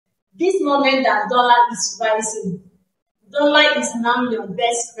this moment that dollar is rising, dollar is now your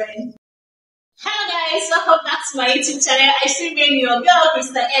best friend. Hello guys, welcome back to my YouTube channel. I still remain your girl,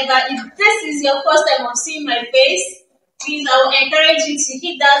 Mr. Eva. If this is your first time of seeing my face, please I will encourage you to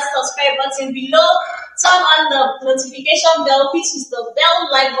hit that subscribe button below, turn on the notification bell, which is the bell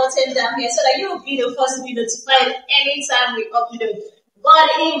like button down here, so that you will be the first to be notified anytime we upload. But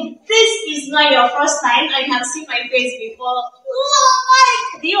if this is not your first time and you have seen my face before,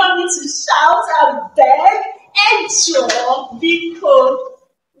 do you want me to shout and beg and show because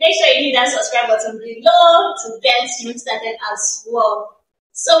make sure you hit that subscribe button below to get you started as well.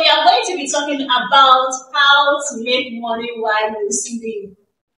 So we are going to be talking about how to make money while receiving.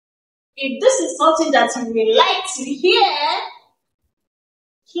 If this is something that you would like to hear,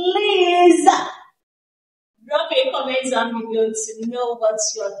 please drop a comment down below to know what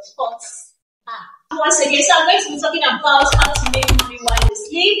your thoughts are. Once again, so I'm going to be talking about how to make money while you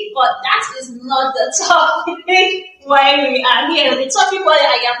sleep, but that is not the topic why we are here. The topic why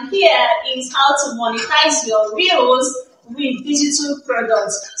I am here is how to monetize your reels with digital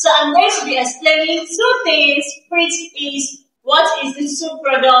products. So I'm going to be explaining two things, which is what is digital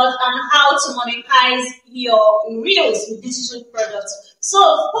product and how to monetize your reels with digital products. So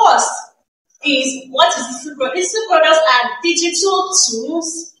first is what is digital products? Digital products are digital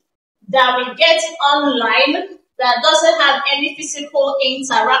tools that we get online that doesn't have any physical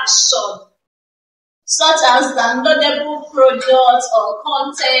interaction, such as downloadable products or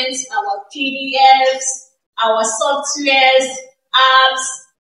content, our PDFs, our softwares, apps,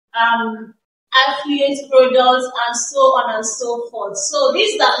 affiliate products, and so on and so forth. So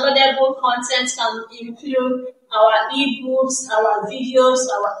these downloadable content can include our ebooks, our videos,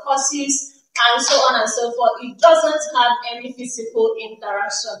 our courses, and so on and so forth. It doesn't have any physical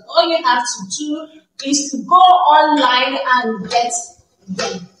interaction. All you have to do is to go online and get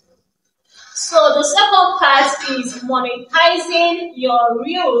them. So the second part is monetizing your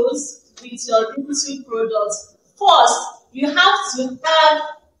reels with your digital products. First, you have to have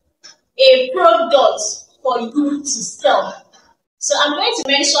a product for you to sell. So I'm going to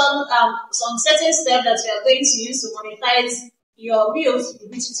mention some certain steps that you are going to use to monetize your reels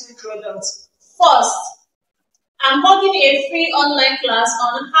with digital products. First, I'm holding a free online class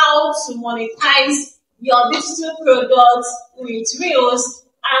on how to monetize your digital products with reels.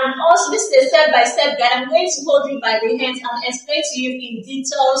 And also, this is a step-by-step guide. I'm going to hold you by the hand and explain to you in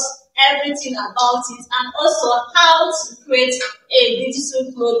details everything about it, and also how to create a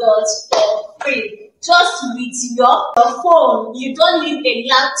digital product for free. Just with your phone. You don't need a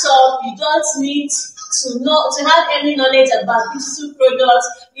laptop. You don't need to have any knowledge about digital products.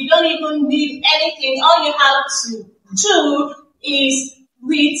 You don't even need anything. All you have to do is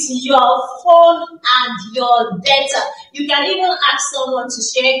with your phone and your data. You can even ask someone to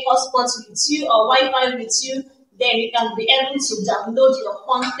share hotspots with you or Wi-Fi with you. Then you can be able to download your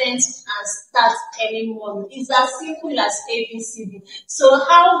content and start earning money. It's as simple as ABCD. So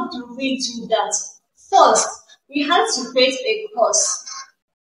how do we do that? First, we have to create a course.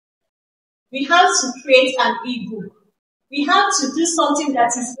 We have to create an ebook. We have to do something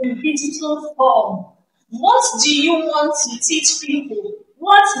that is in digital form. What do you want to teach people?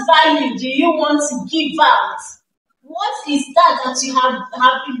 What value do you want to give out? What is that you have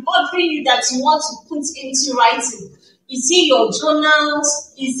been bothering you that you want to put into writing? Is it your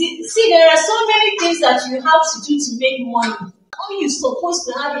journals? There are so many things that you have to do to make money. All you're supposed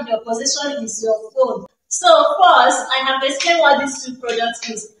to have in your possession is your phone. So first, I have explained what this two products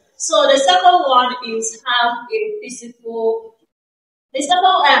is. So the second one is have a physical. So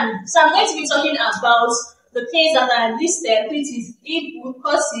I'm going to be talking about the things that are listed, which is ebook,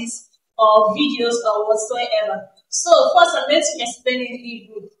 courses, or videos, or whatsoever. So first, I'm going to explain an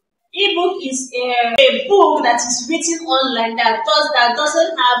ebook. Ebook is a book that is written online that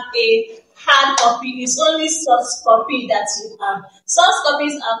doesn't have a hard copy. It's only soft copy that you have. Soft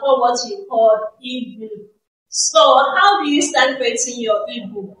copies are called what you call ebook. So how do you start creating your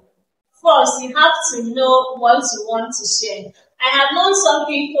ebook? First, you have to know what you want to share. I have known some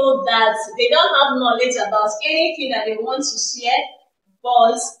people that they don't have knowledge about anything that they want to share,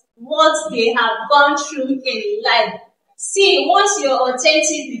 but what they have gone through in life. See, once you're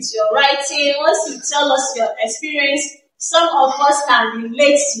authentic with your writing, once you tell us your experience, some of us can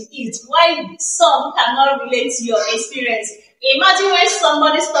relate to it, while some cannot relate to your experience. Imagine when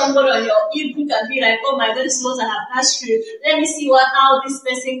somebody stumbled on your ebook and be like, oh my God, this is what I have passed through. Let me see how this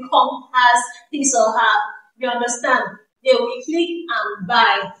person has his or her. You understand? They will click and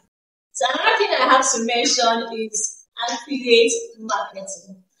buy. So another thing I have to mention is affiliate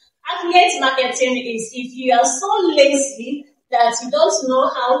marketing. Affiliate marketing is if you are so lazy that you don't know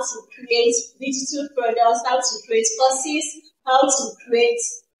how to create digital products, how to create courses, how to create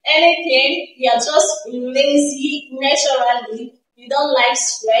anything, you are just lazy naturally, you don't like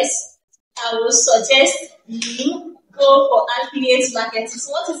stress, I will suggest you go for affiliate marketing.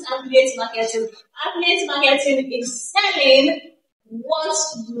 So what is affiliate marketing? Affiliate marketing is selling what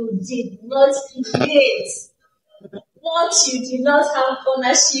you did not create, what you did not have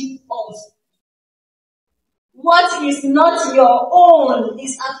ownership of. What is not your own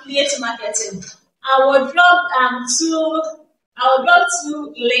is affiliate marketing. I will drop two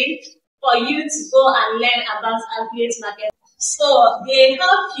links for you to go and learn about affiliate marketing. So they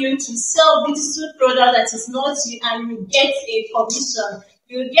help you to sell digital product that is not you, and you get a commission.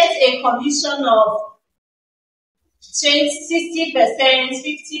 You get a commission of 60%, 50%,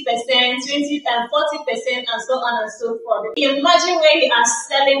 20% and 40%, and so on and so forth. Imagine when you are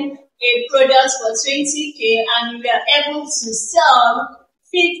selling a product for 20k and you are able to sell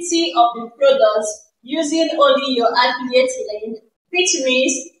 50 of the products using only your affiliate link, which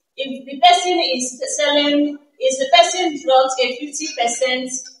means if the person drops a 50%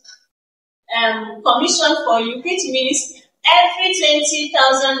 commission for you, which means every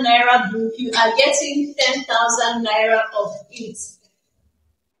 20,000 naira book, you are getting 10,000 naira of it.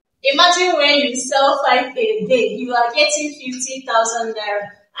 Imagine when you sell 5 a day, you are getting 50,000 naira.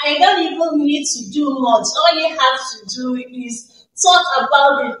 And you don't even need to do much. All you have to do is talk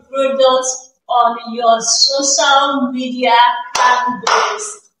about the product on your social media handles.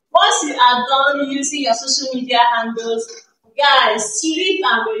 Once you are done using your social media handles, guys, sleep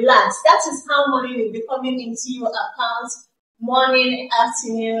and relax. That is how money will be coming into your account morning,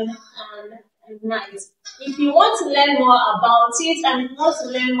 afternoon, and night. If you want to learn more about it and you want to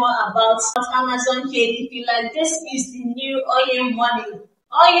learn more about Amazon KDP, like this is the new oil money.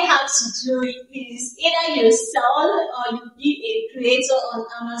 All you have to do is either you sell or you be a creator on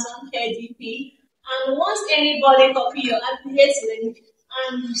Amazon KDP, and once anybody copy your affiliate link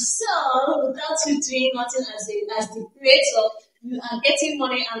and you sell without you doing nothing as the creator, you are getting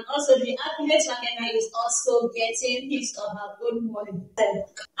money, and also the affiliate marketer is also getting his or her own money.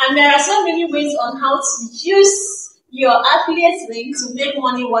 And there are so many ways on how to use your affiliate link to make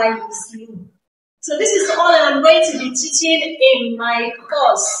money while you sleep. So this is all I'm going to be teaching in my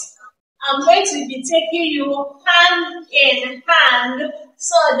course. I'm going to be taking you hand in hand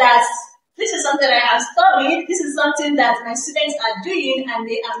so that this is something I have studied. This is something that my students are doing and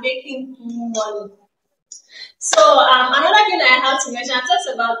they are making money. So another thing I have to mention, I talked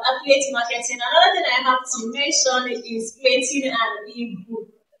about affiliate marketing. Another thing I have to mention is creating an ebook.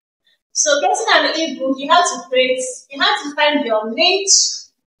 So creating an ebook, you have to find your niche,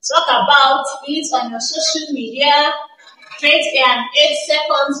 talk about it on your social media, create an 8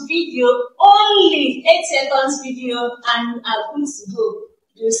 seconds video, only 8 seconds video, and are good to go.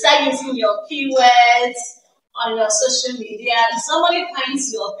 You start using your keywords on your social media. If somebody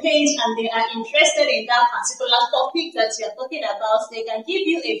finds your page and they are interested in that particular topic that you are talking about, they can give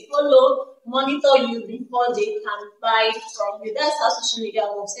you a follow, monitor you before they can buy from you. That's how social media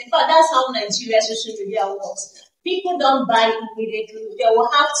works. In fact, that's how Nigeria social media works. People don't buy immediately. They will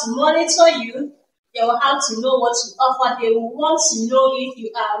have to monitor you. They will have to know what you offer. They will want to know if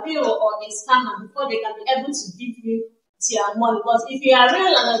you are real or a scammer before they can be able to give you their money. But if you are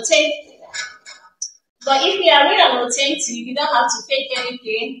real and authentic, you don't have to fake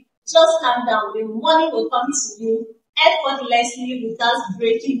anything. Just calm down. The money will come to you effortlessly without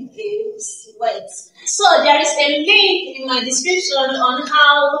breaking a sweat. So there is a link in my description on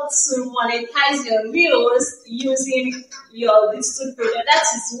how to monetize your reels using your digital product. That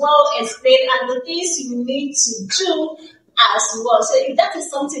is well explained, and the things you need to do as well. So if that is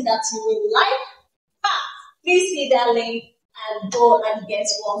something that you will like, please see that link and go and get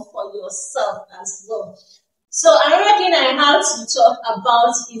one for yourself as well. So another thing I have to talk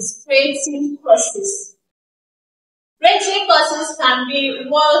about is creating courses. Creating courses can be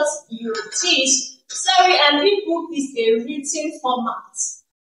what you teach. Sorry, an ebook is a written format.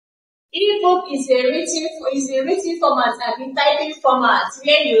 Ebook is a written format and a typing format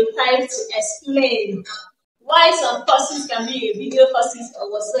where you type to explain. Why some courses can be a video courses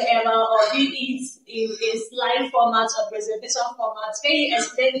or whatsoever, or be it in a slide format or presentation format where you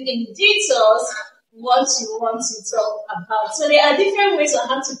explain in details what you want to talk about. So there are different ways on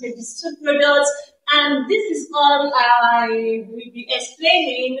how to create digital products, and this is all I will be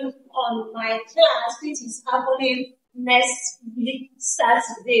explaining on my class, which is happening next week,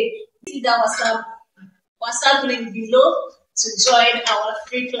 Saturday. See the WhatsApp link below to join our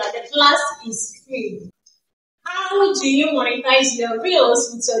free class. The class is free. How do you monetize your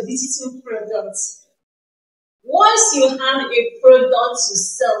reels with your digital products? Once you have a product to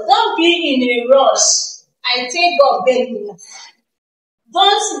sell, don't be in a rush. I take God beg you.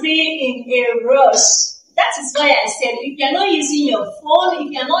 Don't be in a rush. That is why I said if you're not using your phone,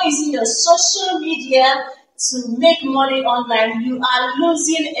 if you're not using your social media to make money online, you are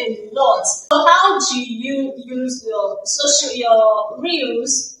losing a lot. So how do you use your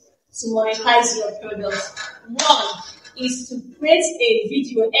reels to monetize your product? One is to create a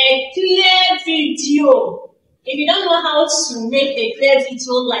video, a clear video. If you don't know how to make a clear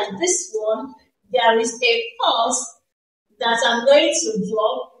video like this one, there is a course that I'm going to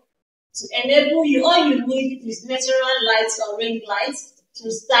drop to enable you. All you need is natural light or ring light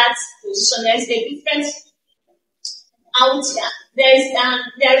to start position. There is a different out here.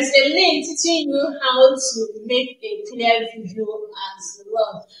 There is a link teaching you how to make a clear video as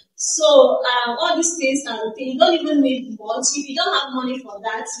well. So all these things you don't even need much. If you don't have money for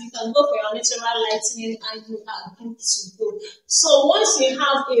that, you can go for your natural lighting and you are good to go. So once you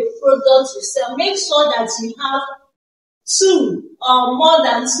have a product to sell, make sure that you have two or more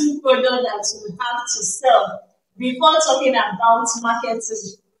than two products that you have to sell before talking about marketing.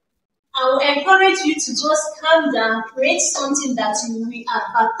 I will encourage you to just calm down, create something that you will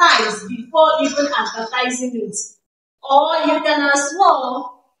advertise before even advertising it. Or you can as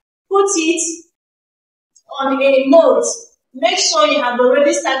well put it on a note. Make sure you have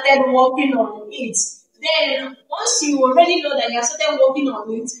already started working on it. Then, once you already know that you have started working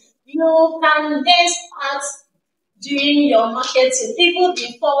on it, you can then start doing your marketing even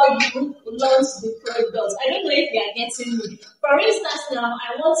before you launch the product. I don't know if you are getting me. For instance, now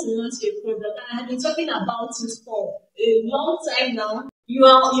I want to launch a product and I've been talking about it for a long time now. You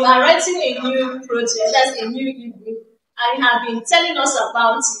are writing a new project, that's a new ebook, and you have been telling us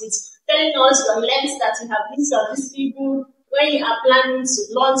about it, telling us your lengths that you have used on this ebook, when you are planning to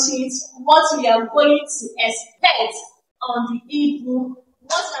launch it, what we are going to expect on the ebook.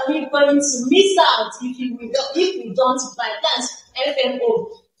 What are we going to miss out if we don't buy? That's FMO,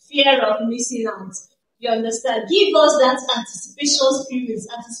 fear of missing out. You understand? Give us that anticipation spirit,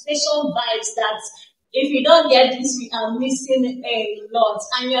 anticipation vibes that if you don't get this, we are missing a lot.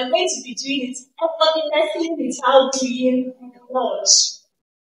 And you are going to be doing it effortlessly without doing much.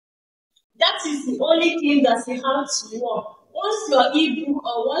 That is the only thing that you have to work. Once your ebook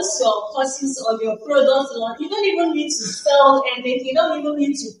or once your courses or your products launch, you don't even need to sell anything. You don't even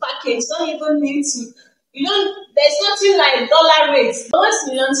need to package. There's nothing like dollar rates. Once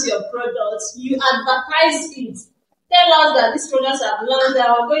you launch your products, you advertise it. Tell us that these products have launched, that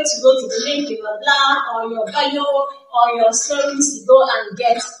we're going to go to the link in your blog or your bio or your stories to go and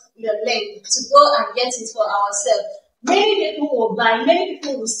get the link, to go and get it for ourselves. Many people will buy, many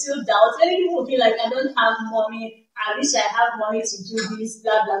people will still doubt, many people will be like, I don't have money, I wish I have money to do this,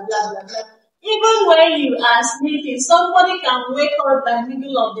 blah, blah, blah, blah, blah. Even when you are sleeping, somebody can wake up by the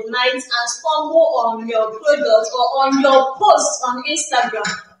middle of the night and stumble on your product or on your post on Instagram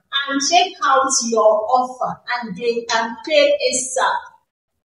and check out your offer and they can pay ASAP.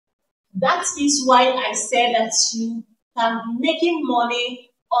 That is why I said that you can be making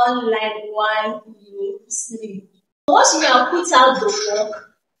money online while you sleep. Once you have put out the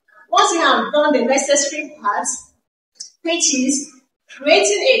work, once you have done the necessary parts, which is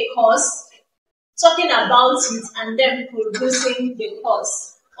creating a course, talking about it, and then producing the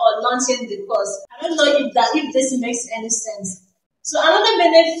course or launching the course. I don't know if this makes any sense. So another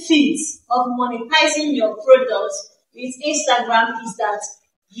benefit of monetizing your product with Instagram is that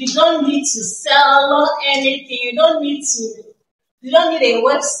you don't need to sell anything. You don't need a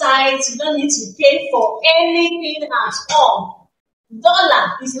website. You don't need to pay for anything at all.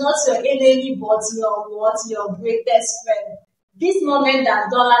 Dollar is not your enemy, but your greatest friend. This moment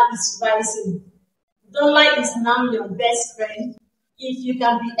that dollar is rising, dollar is now your best friend. If you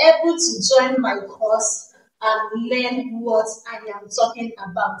can be able to join my course and learn what I am talking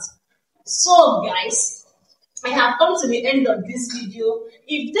about. So guys, I have come to the end of this video.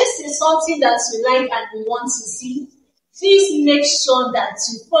 If this is something that you like and you want to see, please make sure that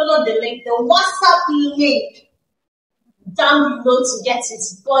you follow the link, the WhatsApp link down below to get it.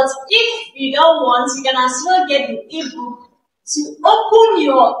 But if you don't want, you can as well get the ebook to open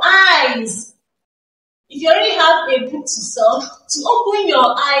your eyes. If you already have a book to sell, to open your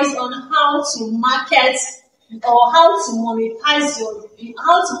eyes on how to market or how to monetize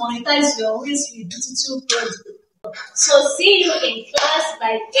your risk with digital products. So see you in class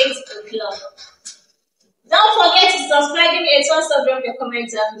by 8 o'clock. Don't forget to subscribe and also drop your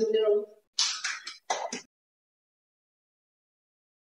comments down below.